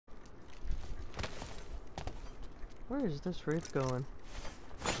Where is this wraith going?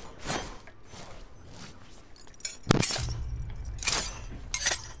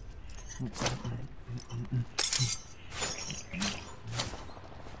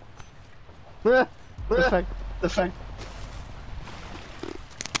 The fact. You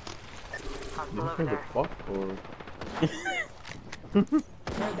said the fuck or? Heard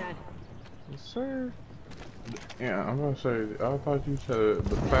that. Yes, sir. Yeah, I'm gonna say. I thought you said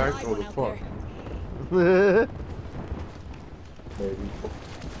the fact or the fuck. Maybe.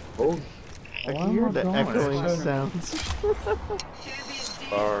 Oh. I can hear the echoing sounds.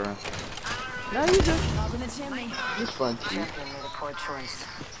 Sorry. Now you just. Up in the chimney. It's fun too. Champion made a poor choice.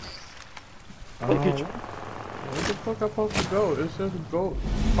 Where the fuck I supposed to go? It says go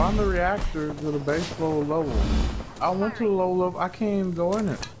find the reactor to the base flow level. I went to the low level. I can't even go in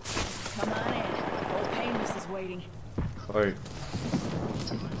it. Come on in. Old Painless is waiting. Like,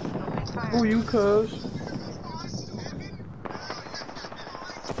 who you, cuz?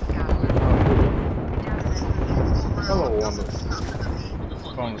 Hello, Wanda.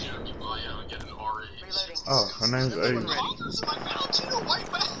 Oh, her name's Ace.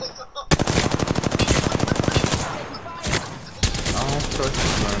 I don't trust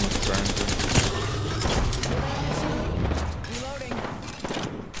this man, stranger. Reloading.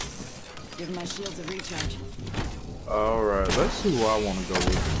 Giving my shields a recharge. Alright, let's see what I want to go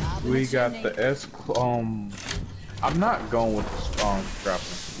with. We got the I'm not going with the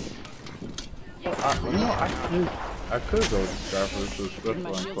scrapper. I could go with the scrapper. This is Giving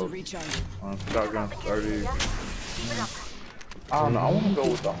my shields a recharge. Shotgun 30. I don't know. I want to go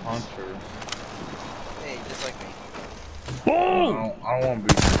with the hunter. Hey, just like me. Boom! I don't want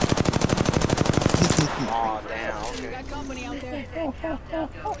to be. Aw, damn. You Okay. got company out there.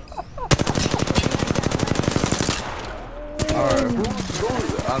 Alright, who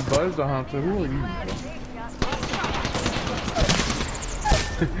I buzzed the hunter. Who are you?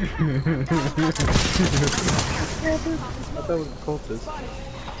 I thought it was a cultist.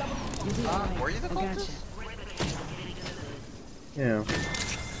 Were you the cultist? Yeah.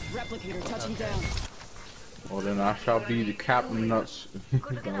 Replicator touching down. Well, then I shall be the Captain Nuts.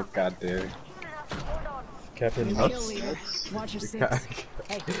 Oh, God damn. Captain Kill Nuts. leader. Watch your six.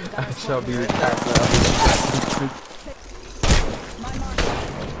 Hey, I shall be the Captain. my mark.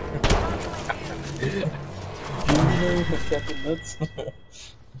 Captain Nuts.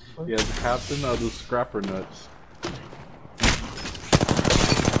 Yeah, the Captain of the Scrapper Nuts. Okay,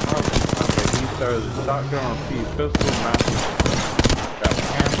 he started the shotgun, repeat pistol, master. Got a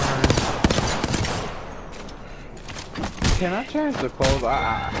hammer. Can I change the clothes?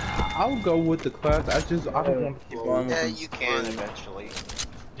 I'll go with the class. I don't want to keep on. Yeah, you can eventually.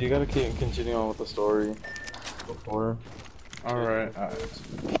 You gotta keep continuing on with the story before. Alright,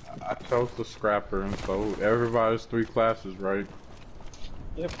 I chose the Scrapper, and so everybody's 3 classes, right?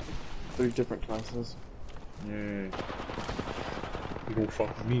 Yep. 3 different classes. Yeah. You gonna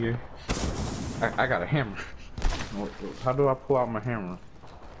fuck with me, eh? I got a hammer. How do I pull out my hammer?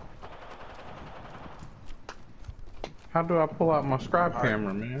 How do I pull out my scrap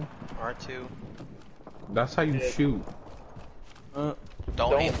hammer, man? R2. That's how you shoot.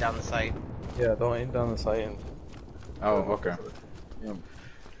 Don't aim down the sight. Yeah, don't aim down the sight and... Oh, okay. Yeah.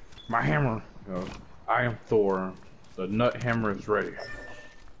 My hammer. I am Thor. The nut hammer is ready.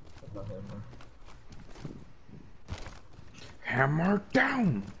 Hammer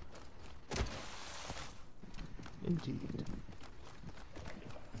down! Indeed.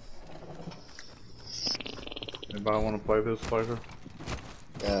 Anybody want to play this later?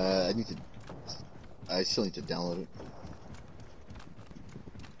 I still need to download it.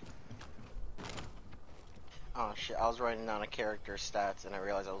 Oh shit, I was writing down a character's stats and I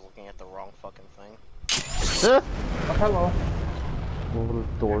realized I was looking at the wrong fucking thing. Oh, hello. What a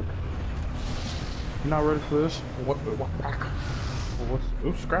dork. You not ready for this? What's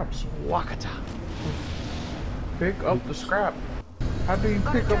ooh, scraps. Wakata. Pick up the scrap. How do you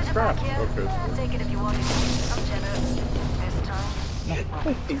pick up scrap? Okay. Take it if you want it. I'm generous. This time.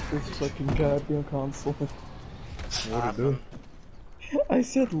 I hate this fucking goddamn console. What'd it do? I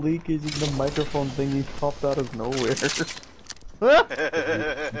said leakage and the microphone thingy popped out of nowhere. Is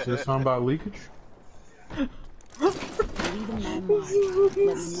there something about leakage?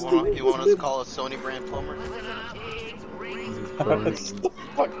 You want us to call a Sony brand plumber?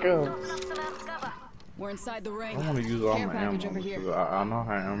 Fuck up. We're inside the ring. I want to use all Care my package ammo over here. because I know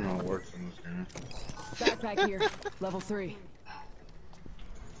how ammo works in this game. Backpack here. Level 3.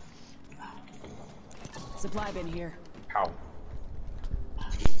 Supply bin here. How?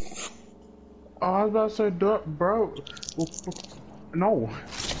 Oh, I was about to say, duck, bro. No.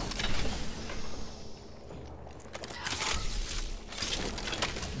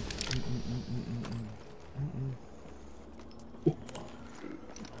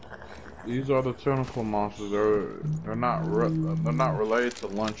 These are the tentacle monsters. They're not related to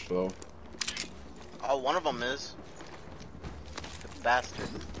lunch though. Oh, one of them is. The bastard.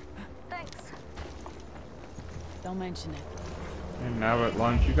 Thanks. Don't mention it. And now at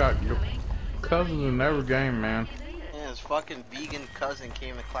lunch, you got your cousins in every game, man. Yeah, his fucking vegan cousin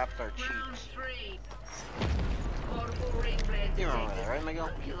came and clapped our cheeks. You remember that, right, Miguel?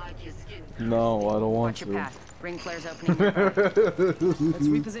 No, I don't want Watch your to. path. Ring flares opening. Let's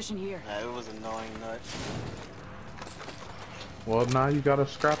reposition here. Yeah, it was annoying nut. Well, now you got a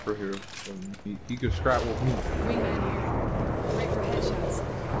scrapper here. So he can scrap with me. Wingman here. Ready for headshots.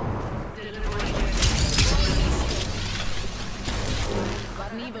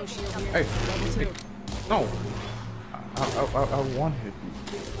 Got an Evo shield here. Hey, Level 2. no. I one hit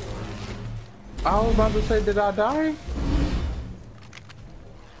you. I was about to say, did I die?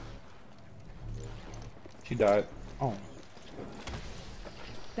 She died. Oh.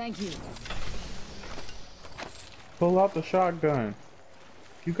 Thank you. Pull out the shotgun.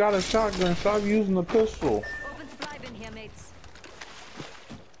 You got a shotgun, stop using the pistol. Open supply bin here, mates.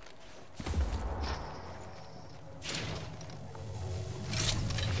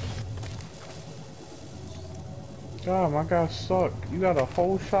 God, my guy suck. You got a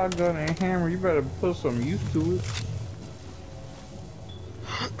whole shotgun and hammer, you better put some use to it.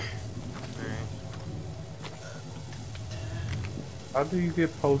 How do you get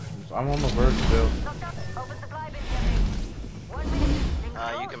potions? I'm on the verge still. Doctor, open supply bin here, mates. 1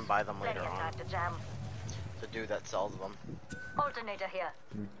 minute. You can buy them later Plenty of on. time to jam. The dude that sells them. Alternator here.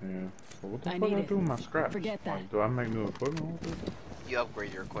 Yeah. So what the I fuck need I it. do with my scraps? Forget that. Like, do I make new equipment with it? You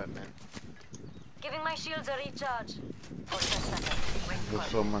upgrade your equipment. Giving my shields a recharge. Oh, just a second. Ring There's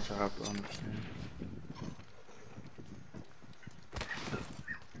close. so much I have to understand.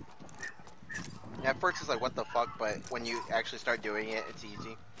 At first it's like, what the fuck, but when you actually start doing it, it's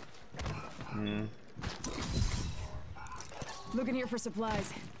easy. Hmm. Looking here for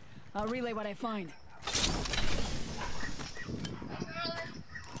supplies. I'll relay what I find.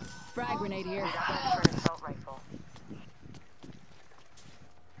 Frag grenade here. For an assault rifle.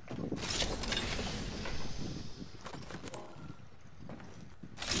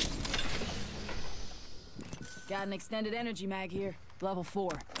 Got an extended energy mag here. Level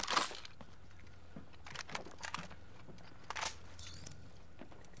 4.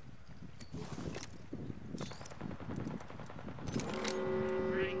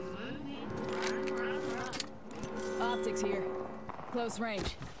 Optics here. Close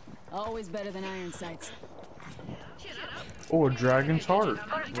range. Always better than iron sights. Oh, a dragon's heart.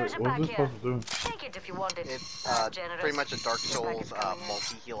 Got a Wait, treasure what's pack this here. supposed to do? Take it if you want it. It's Generous. pretty much a Dark Souls coming in.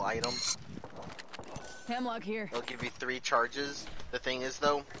 multi-heal item. Hemlock here. It'll give you 3 charges. The thing is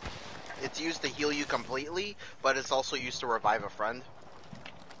though, it's used to heal you completely, but it's also used to revive a friend.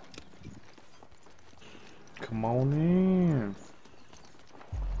 Come on in.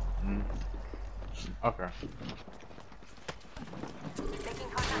 Okay. Making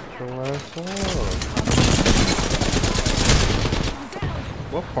contact So here. ass up.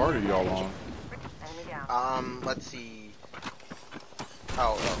 What part are y'all on? Enemy down. Let's see.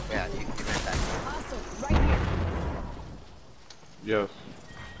 Oh yeah, you meant that. Hostile, right here. Yes.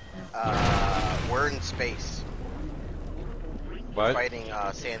 We're in space. What? Fighting,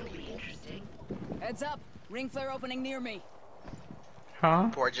 sand people. Heads up. Ring flare opening near me. Huh?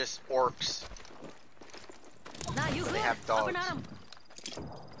 Who are just orcs Now you They here. have dogs. Open at 'em.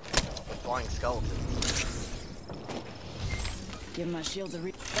 with flying skeletons. Give my shields a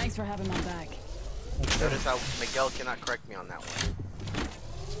Thanks for having my back. Notice how Miguel cannot correct me on that one.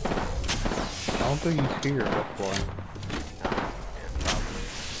 I don't think he's here, that's why.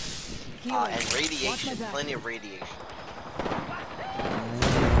 Healing. And Watch my radiation, back. plenty of radiation.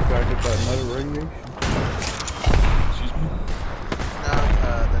 Gotta get that another radiation. Excuse me. No,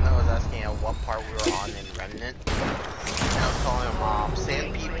 the note was asking at what part we were on in Remnant. And I was calling them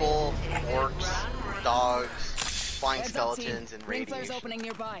sand people, orcs, dogs, flying Heads up, team. skeletons, and Ring flares radiation. opening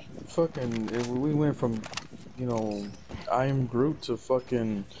nearby. We went from, you know, I Am Groot to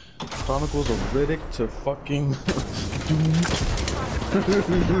fucking Chronicles of Riddick to fucking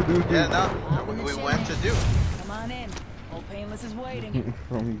Yeah, no, we went to do. Come on in. Old Painless is waiting.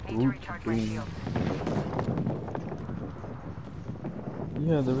 from Need to Groot to recharge my Doom. shield.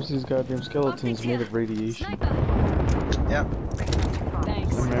 Yeah, there was these goddamn skeletons Optics made here. of radiation. Sniper. Yep.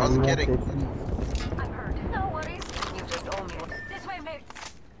 Thanks. Man, I was we won't kidding. go through. I'm hurt. No worries. You just owe me. This way, mate.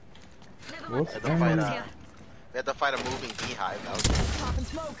 Never mind. What's We had to fight in a, we had to fight a moving beehive. That was Pop and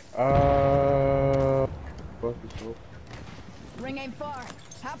smoke. Fuck this up. Ring aim far.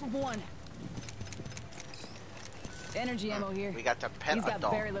 Half of one. Energy ammo here. We got to pet He's a got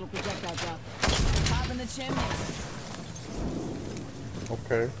dog. very little projectile drop. Pop in the chimney.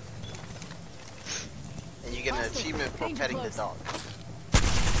 Okay. And you get an achievement for Danger petting the close. dog.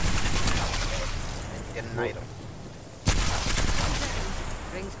 And you get an item.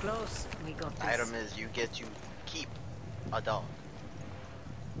 Rings close. We got The this. item is you get to keep a dog.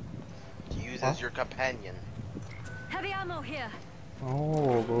 To use as your companion. Heavy ammo here.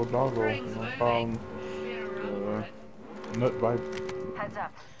 Oh, little doggo. No problem. Nut bite. Heads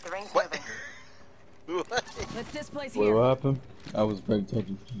up. The ring's What? moving. What? Let's displace Wait, here. what happened? I was paying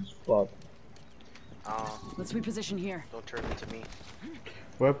attention to this flop. Let's reposition here. Don't turn into me.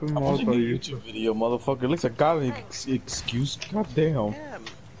 Weapon I was mode in by a you. YouTube video, motherfucker. Looks like I got an excuse. Goddamn. Yeah,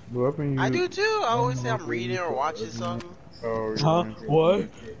 Weapon you. I do too. I always say I'm reading or watching something. Oh, Huh? What?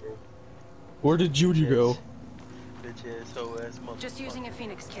 Where did Judy go? Bitches, SOS, motherfucker. Just using a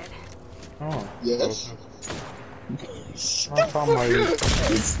Phoenix kit. Oh. Yes. I'm talking about you.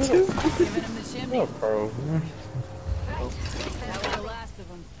 Giving him the chimney. What, bro? That was the last of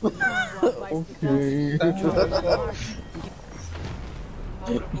them. Swap bites the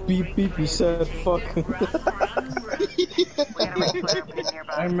Okay. Beep beep, you said fuck. We got a regular opening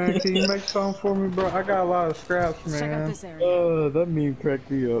nearby. Hey man, can you make something for me, bro? I got a lot of scraps, dust. Check out man. this area. That meme cracked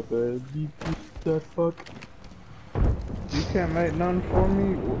me up, man. Beep beep, that fuck. You can't make nothing for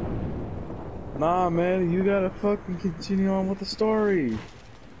me? Nah, man, you gotta fucking continue on with the story.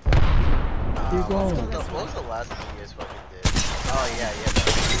 Keep going. What was the last thing you guys fucking did? Oh yeah.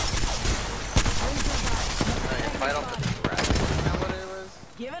 Fight off the dragon. Is that what it was?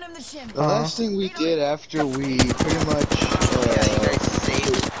 Giving him the chimney. The last thing we did after we pretty much. Yeah, you guys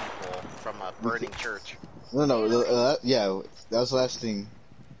saved people from a burning church. No, yeah, that was the last thing.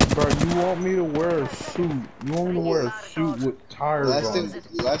 Bro, you want me to wear a suit? You want me to wear a suit with tires on?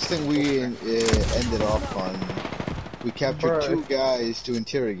 Last thing we ended off on. We captured 2 guys to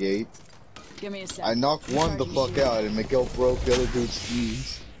interrogate. Give me a sec. I knocked one the fuck out, and Miguel broke the other dude's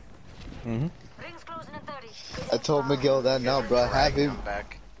knees. Rings closing in 30. I told Miguel that now, bro. Have him. I'm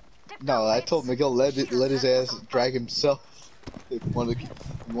back. No, I told Miguel let his ass drag himself. If he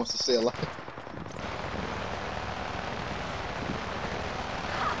wants to stay alive.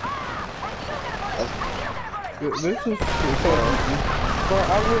 This is bro,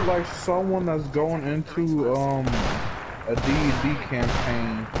 I would like someone that's going into a D&D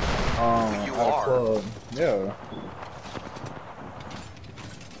campaign You at a are. club. Yeah.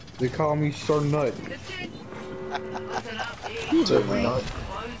 They call me Sir Nut.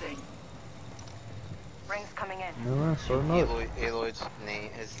 Rings coming in. Yeah, Sir Nut. Aloyd's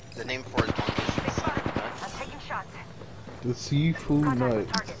name is the name for his monk is I'm taking shots. The seafood Contact nut.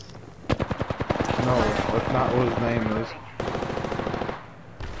 with target. No, that's not what his name is.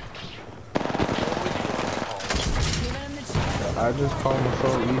 Giving him the chimney. I just call him so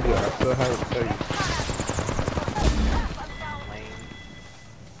easy. I still have it saved.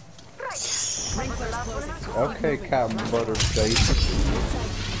 Ring clear's closing. Okay, Captain Buttersteak.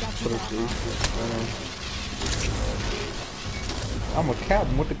 I'm a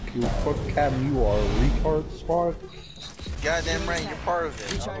captain. What the fuck captain you are? A retard squad? goddamn right, you're part of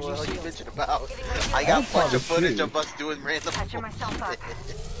it. I don't know what the hell you bitching about. I got a bunch part of of footage shit. of us doing random Patching myself up.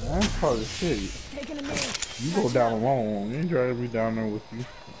 I'm part of the city. Taking a knee. You go down alone. You ain't trying to be down there with you.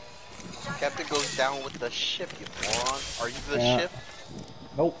 Captain goes down with the ship, you moron. Are you the Yeah. ship?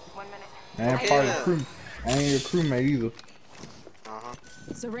 Nope. 1 minute. I ain't part of the Yeah. crew. I ain't your crewmate either. Uh-huh.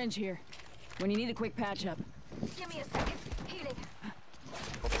 Syringe here. When you need a quick patch up. Give me a second. Healing.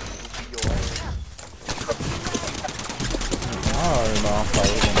 I already know I'm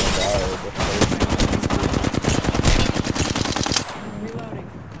probably gonna die before. Reloading.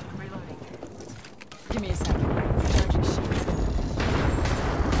 Reloading. Give me a second. Charging shields.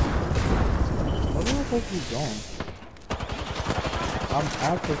 Where the fuck you going? I'm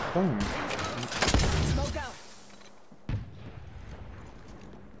at the thing. Smoke out.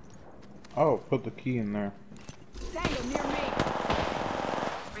 Oh, put the key in there. Tango near me.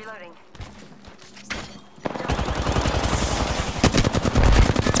 Reloading.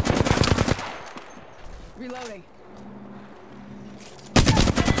 Reloading.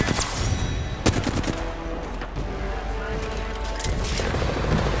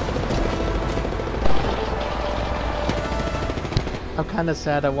 I'm kind of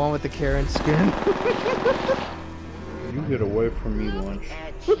sad I won with the Karen skin. You get away from me, Lunch.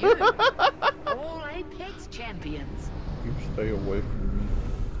 At you. All Apex champions. You stay away from me.